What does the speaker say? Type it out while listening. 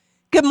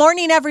Good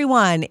morning,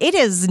 everyone. It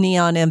is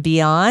Neon and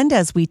Beyond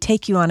as we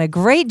take you on a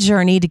great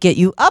journey to get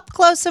you up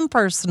close and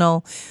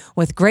personal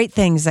with great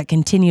things that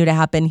continue to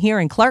happen here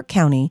in Clark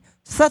County,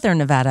 Southern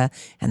Nevada,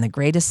 and the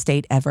greatest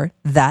state ever,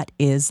 that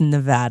is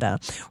Nevada.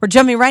 We're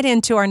jumping right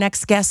into our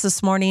next guest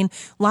this morning.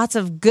 Lots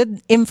of good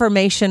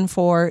information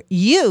for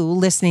you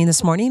listening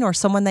this morning or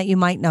someone that you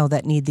might know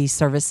that need these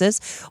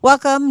services.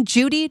 Welcome,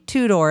 Judy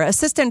Tudor,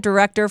 Assistant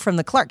Director from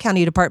the Clark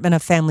County Department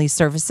of Family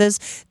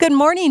Services. Good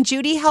morning,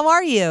 Judy. How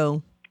are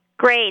you?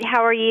 Great.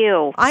 How are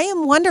you? I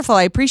am wonderful.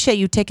 I appreciate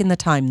you taking the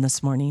time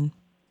this morning.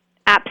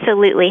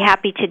 Absolutely.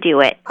 Happy to do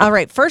it. All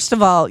right. First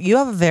of all, you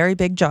have a very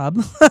big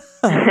job,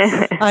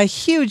 a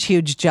huge,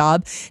 huge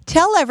job.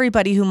 Tell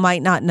everybody who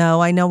might not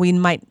know. I know we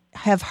might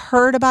have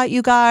heard about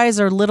you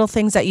guys or little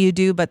things that you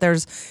do, but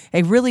there's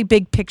a really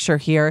big picture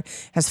here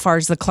as far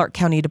as the Clark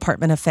County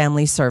Department of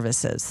Family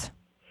Services.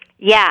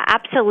 Yeah,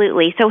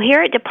 absolutely. So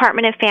here at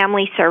Department of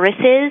Family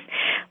Services,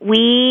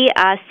 we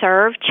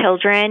serve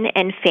children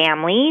and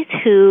families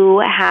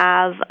who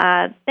have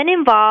been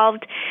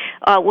involved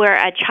where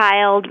a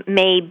child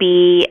may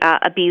be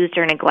abused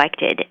or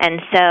neglected.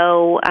 And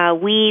so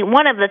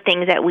one of the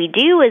things that we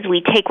do is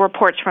we take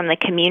reports from the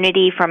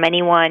community, from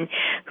anyone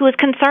who is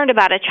concerned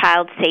about a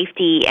child's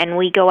safety, and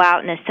we go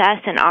out and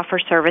assess and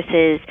offer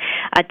services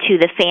to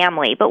the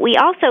family. But we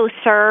also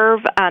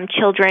serve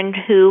children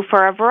who,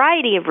 for a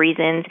variety of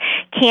reasons,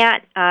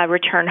 can't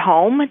return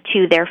home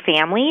to their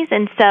families,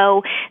 and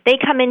so they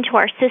come into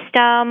our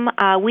system.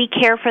 We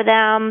care for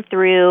them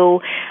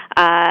through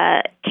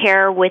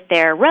care with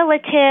their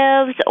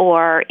relatives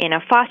or in a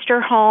foster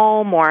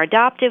home or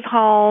adoptive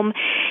home.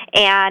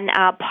 And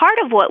part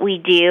of what we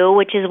do,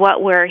 which is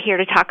what we're here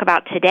to talk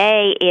about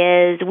today,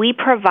 is we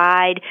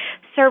provide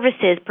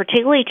services,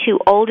 particularly to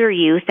older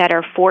youth that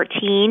are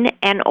 14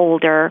 and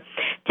older,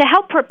 to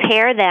help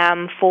prepare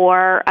them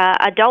for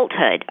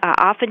adulthood.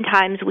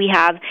 Oftentimes we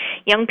have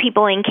young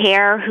people in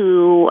care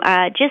who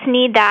just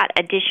need that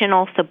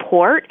additional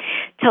support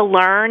to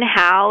learn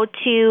how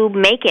to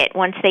make it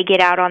once they get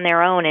out on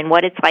their own and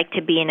what it's like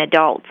to be an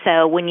adult.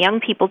 So when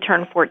young people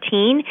turn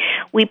 14,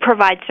 we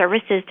provide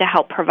services to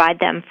help provide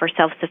them for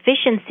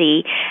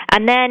self-sufficiency.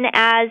 And then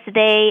as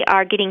they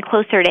are getting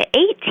closer to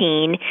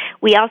 18,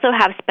 we also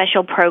have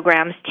special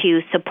programs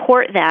to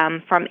support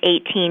them from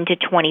 18 to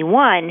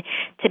 21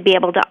 to be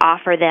able to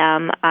offer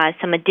them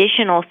some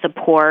additional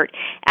support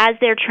as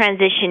they're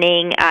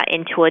transitioning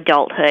into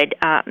adulthood.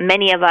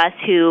 Many of us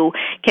who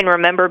can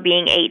remember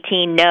being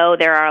 18 know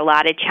there are a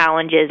lot of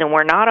challenges, and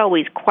we're not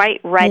always quite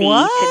ready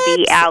to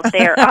be out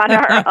there on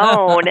our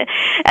own.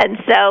 And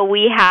so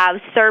we have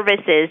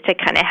services to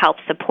kind of help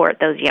support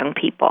those young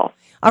people.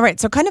 All right,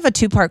 so kind of a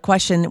two-part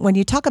question. When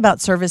you talk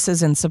about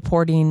services and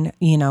supporting,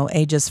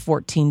 ages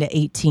 14 to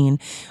 18,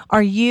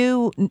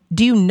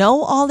 do you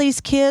know all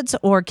these kids,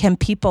 or can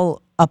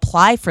people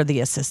apply for the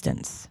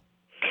assistance?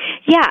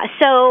 Yeah,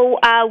 so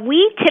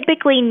we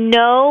typically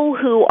know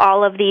who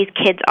all of these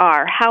kids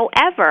are.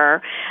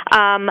 However,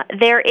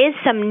 there is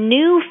some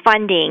new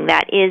funding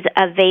that is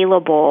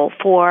available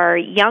for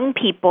young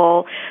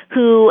people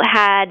who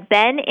had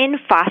been in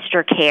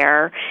foster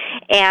care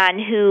and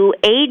who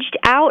aged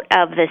out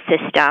of the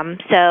system.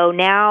 So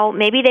now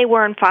maybe they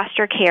were in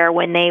foster care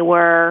when they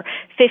were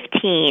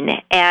 15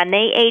 and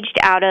they aged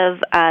out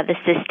of the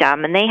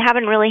system and they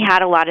haven't really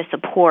had a lot of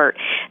support.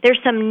 There's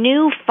some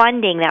new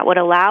funding that would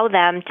allow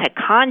them to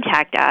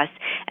contact us,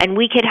 and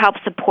we could help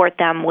support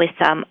them with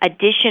some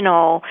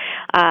additional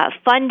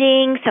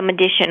funding, some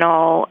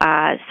additional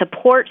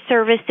support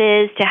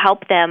services to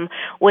help them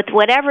with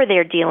whatever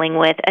they're dealing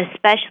with,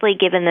 especially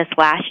given this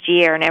last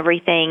year and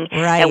everything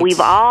that we've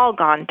all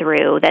gone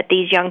through, that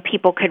these young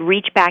people could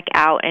reach back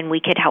out and we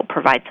could help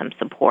provide some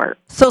support.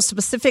 So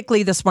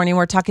specifically this morning,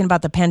 we're talking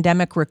about the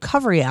Pandemic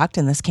Recovery Act,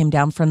 and this came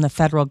down from the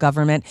federal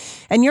government,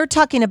 and you're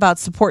talking about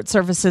support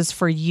services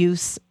for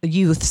youths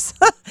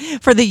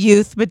for the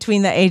youth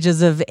between the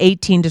ages of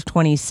 18 to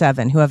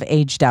 27 who have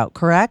aged out,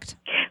 correct?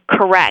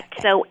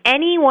 Correct. So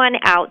anyone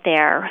out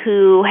there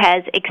who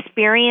has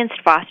experienced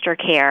foster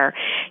care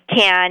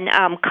can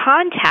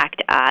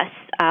contact us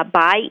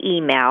by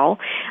email,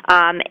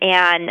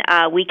 and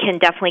we can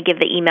definitely give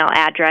the email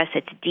address.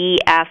 It's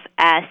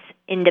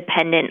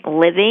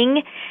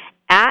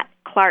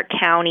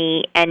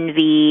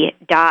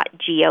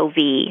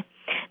dfsindependentLiving@clarkcountynv.gov.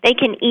 They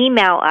can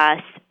email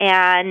us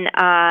and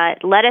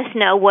let us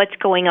know what's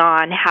going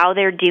on, how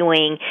they're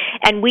doing,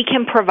 and we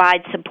can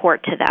provide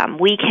support to them.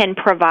 We can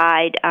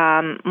provide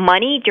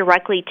money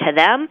directly to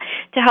them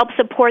to help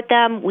support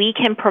them. We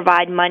can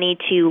provide money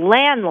to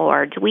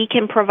landlords. We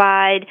can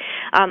provide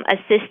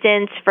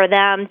assistance for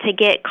them to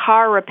get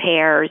car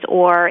repairs,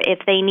 or if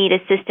they need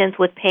assistance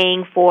with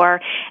paying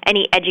for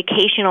any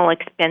educational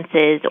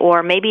expenses,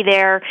 or maybe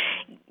they're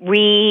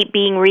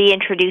being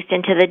reintroduced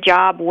into the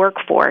job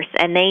workforce,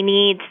 and they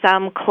need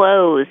some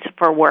clothes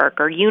for work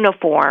or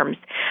uniforms,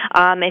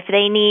 if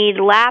they need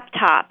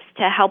laptops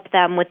to help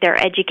them with their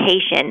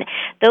education,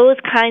 those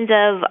kinds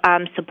of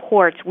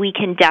supports, we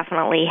can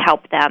definitely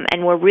help them.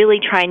 And we're really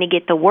trying to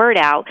get the word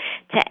out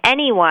to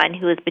anyone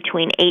who is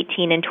between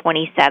 18 and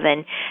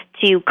 27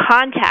 to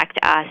contact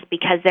us,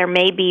 because there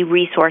may be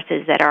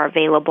resources that are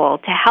available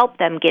to help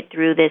them get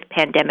through this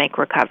pandemic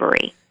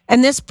recovery.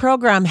 And this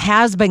program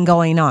has been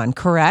going on,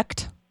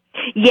 correct?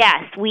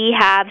 Yes, we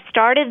have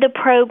started the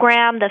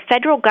program. The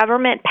federal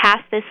government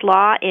passed this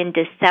law in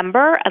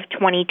December of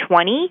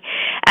 2020,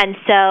 and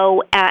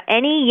so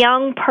any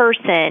young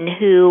person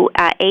who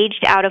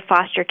aged out of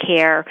foster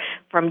care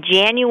from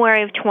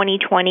January of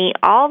 2020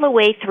 all the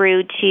way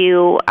through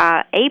to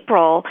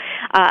April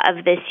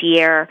of this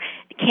year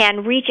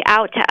can reach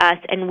out to us,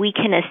 and we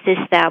can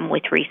assist them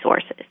with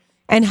resources.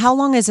 And how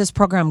long is this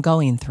program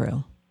going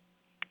through?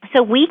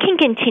 So we can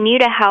continue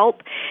to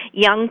help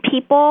young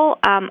people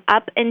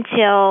up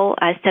until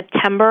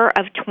September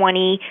of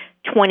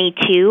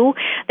 2022.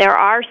 There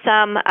are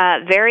some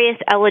various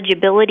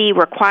eligibility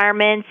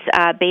requirements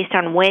based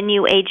on when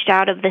you aged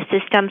out of the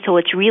system, so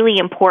it's really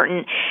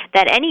important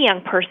that any young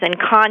person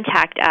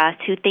contact us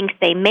who thinks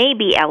they may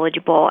be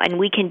eligible, and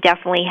we can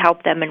definitely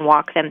help them and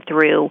walk them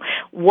through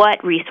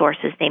what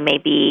resources they may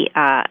be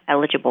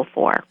eligible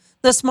for.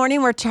 This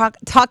morning, we're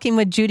talking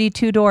with Judy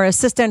Tudor,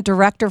 Assistant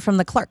Director from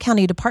the Clark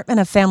County Department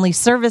of Family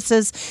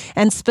Services,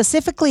 and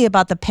specifically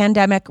about the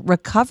Pandemic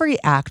Recovery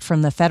Act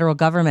from the federal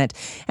government.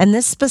 And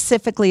this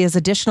specifically is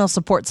additional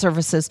support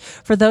services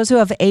for those who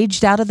have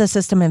aged out of the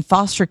system in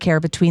foster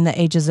care between the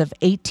ages of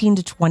 18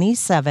 to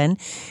 27.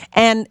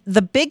 And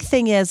the big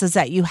thing is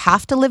that you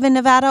have to live in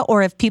Nevada,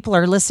 or if people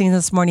are listening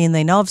this morning and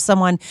they know of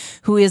someone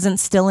who isn't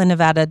still in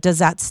Nevada, does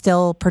that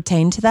still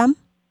pertain to them?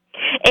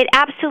 It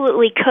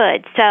absolutely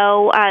could.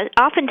 So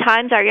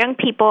oftentimes our young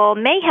people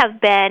may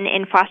have been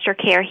in foster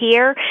care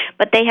here,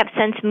 but they have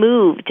since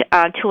moved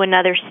to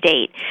another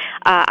state.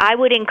 I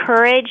would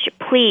encourage,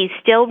 please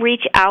still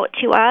reach out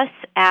to us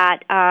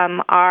at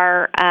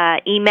our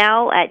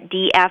email at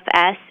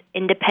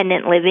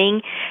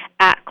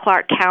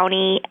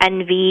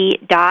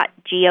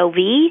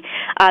dfsindependent@clarkcountynv.gov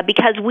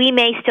because we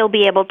may still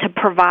be able to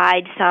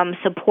provide some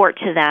support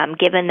to them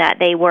given that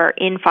they were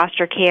in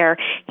foster care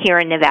here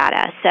in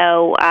Nevada.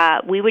 So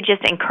we would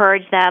just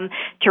encourage them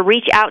to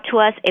reach out to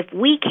us. If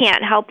we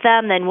can't help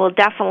them, then we'll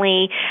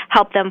definitely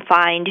help them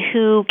find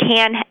who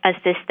can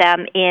assist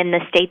them in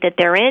the state that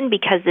they're in,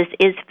 because this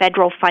is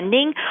federal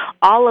funding.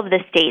 All of the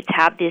states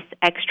have this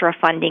extra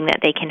funding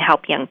that they can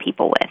help young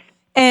people with.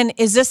 And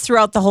is this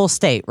throughout the whole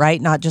state,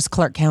 right? Not just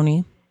Clark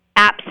County?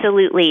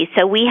 Absolutely.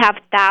 So we have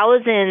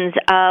thousands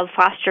of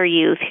foster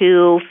youth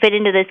who fit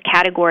into this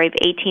category of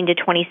 18 to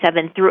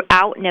 27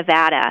 throughout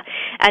Nevada.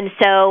 And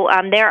so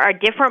there are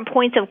different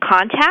points of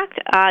contact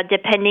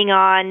depending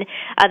on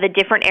the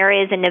different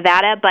areas in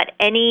Nevada, but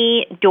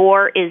any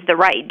door is the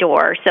right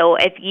door. So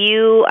if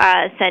you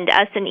send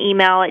us an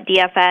email at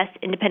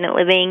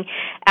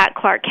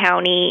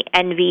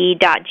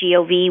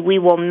dfsindependent@clarkcountynv.gov, we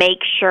will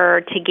make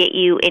sure to get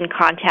you in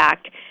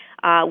contact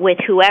with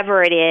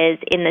whoever it is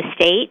in the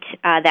state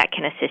that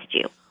can assist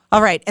you.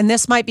 All right. And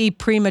this might be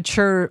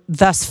premature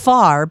thus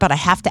far, but I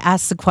have to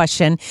ask the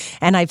question.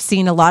 And I've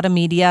seen a lot of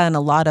media and a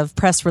lot of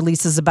press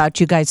releases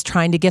about you guys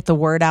trying to get the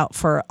word out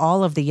for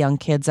all of the young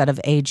kids that have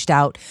aged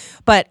out.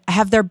 But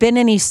have there been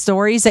any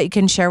stories that you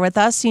can share with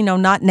us? You know,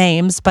 not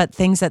names, but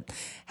things that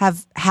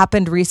have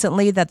happened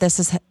recently that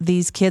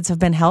these kids have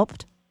been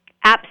helped?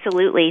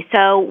 Absolutely.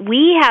 So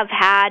we have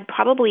had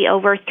probably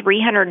over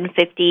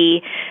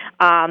 350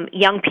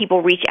 young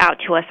people reach out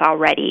to us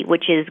already,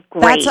 which is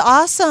great. That's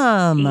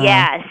awesome.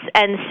 Yes.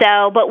 And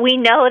so, but we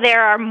know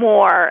there are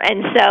more.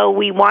 And so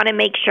we want to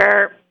make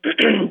sure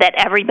that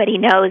everybody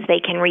knows they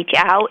can reach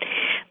out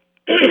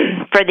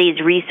for these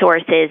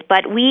resources.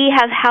 But we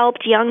have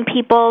helped young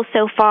people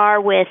so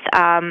far with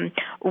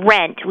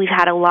rent. We've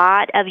had a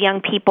lot of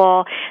young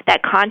people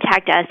that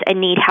contact us and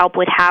need help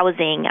with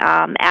housing.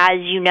 As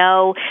you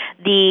know,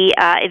 the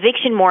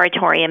eviction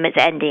moratorium is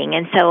ending,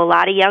 and so a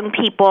lot of young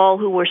people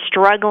who were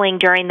struggling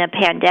during the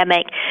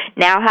pandemic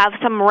now have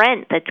some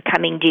rent that's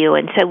coming due,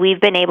 and so we've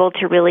been able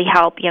to really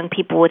help young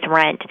people with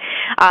rent.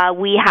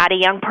 We had a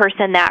young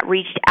person that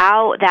reached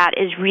out that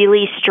is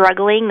really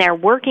struggling. They're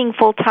working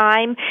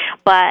full-time,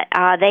 but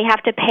they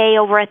have to pay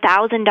over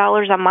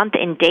 $1,000 a month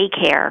in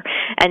daycare,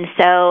 and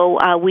so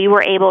we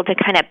were able to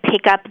kind of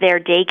pick up their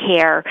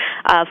daycare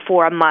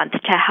for a month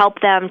to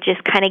help them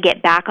just kind of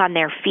get back on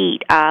their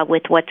feet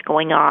with what's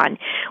going on.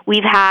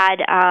 We've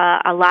had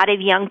a lot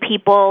of young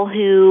people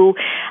who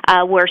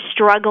were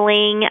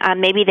struggling.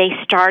 Maybe they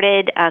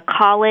started a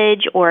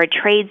college or a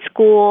trade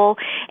school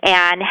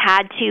and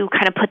had to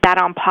kind of put that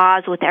on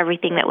pause with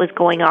everything that was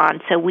going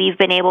on. So we've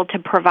been able to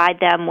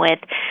provide them with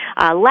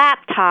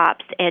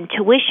laptops and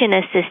tuition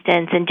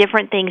assistance and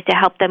different things to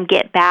help them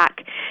get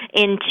back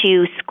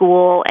into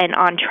school and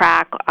on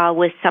track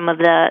with some of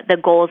the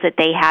goals that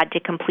they had to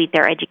complete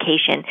their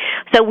education.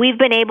 So we've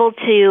been able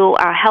to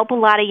help a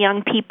lot of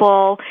young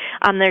people.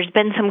 There's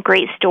been some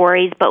great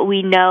stories, but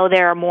we know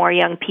there are more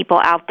young people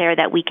out there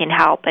that we can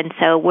help. And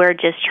so we're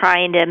just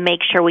trying to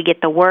make sure we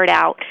get the word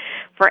out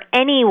for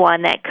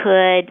anyone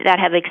that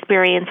have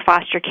experienced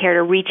foster care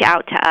to reach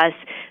out to us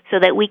so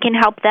that we can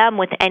help them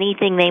with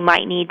anything they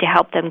might need to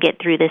help them get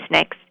through this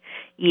next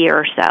year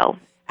or so.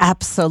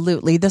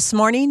 Absolutely. This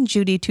morning,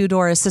 Judy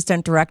Tudor,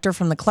 Assistant Director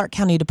from the Clark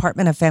County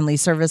Department of Family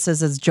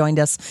Services, has joined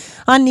us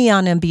on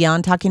Neon and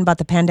Beyond, talking about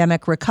the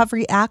Pandemic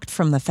Recovery Act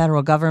from the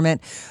federal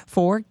government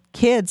for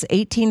kids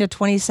 18 to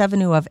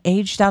 27 who have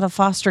aged out of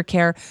foster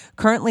care,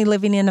 currently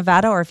living in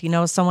Nevada, or if you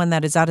know someone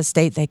that is out of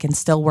state, they can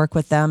still work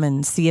with them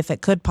and see if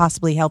it could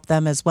possibly help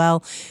them as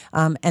well.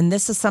 And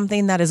this is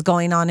something that is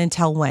going on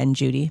until when,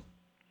 Judy?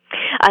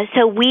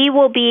 So we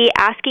will be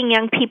asking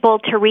young people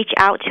to reach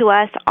out to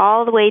us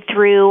all the way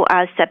through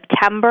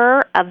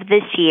September of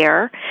this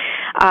year.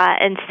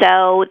 And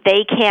so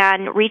they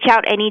can reach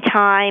out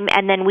anytime,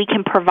 and then we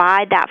can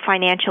provide that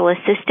financial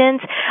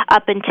assistance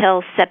up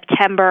until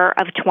September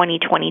of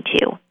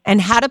 2022.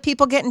 And how do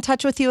people get in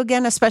touch with you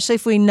again, especially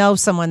if we know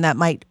someone that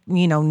might,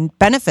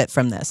 benefit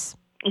from this?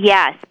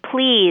 Yes,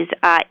 please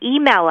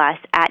email us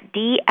at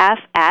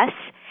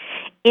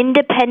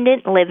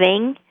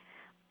dfsindependent.living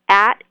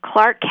at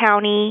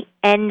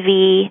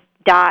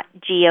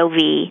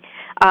clarkcountynv.gov.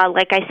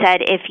 Like I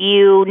said, if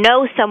you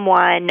know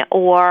someone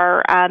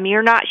or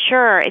you're not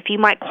sure if you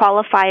might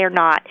qualify or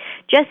not,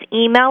 just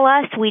email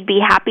us. We'd be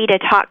happy to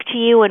talk to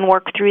you and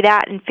work through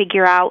that and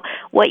figure out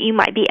what you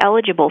might be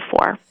eligible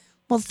for.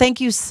 Well,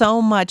 thank you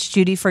so much,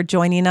 Judy, for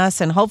joining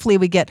us. And hopefully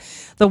we get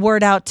the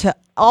word out to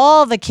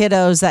all the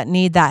kiddos that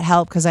need that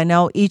help, because I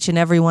know each and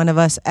every one of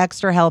us,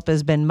 extra help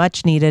has been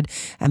much needed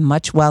and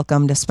much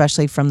welcomed,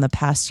 especially from the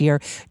past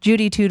year.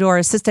 Judy Tudor,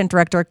 Assistant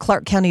Director,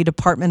 Clark County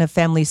Department of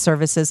Family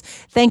Services.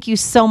 Thank you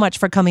so much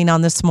for coming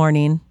on this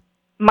morning.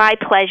 My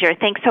pleasure.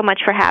 Thanks so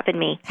much for having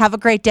me. Have a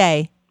great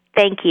day.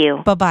 Thank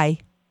you. Bye-bye.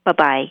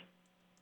 Bye-bye.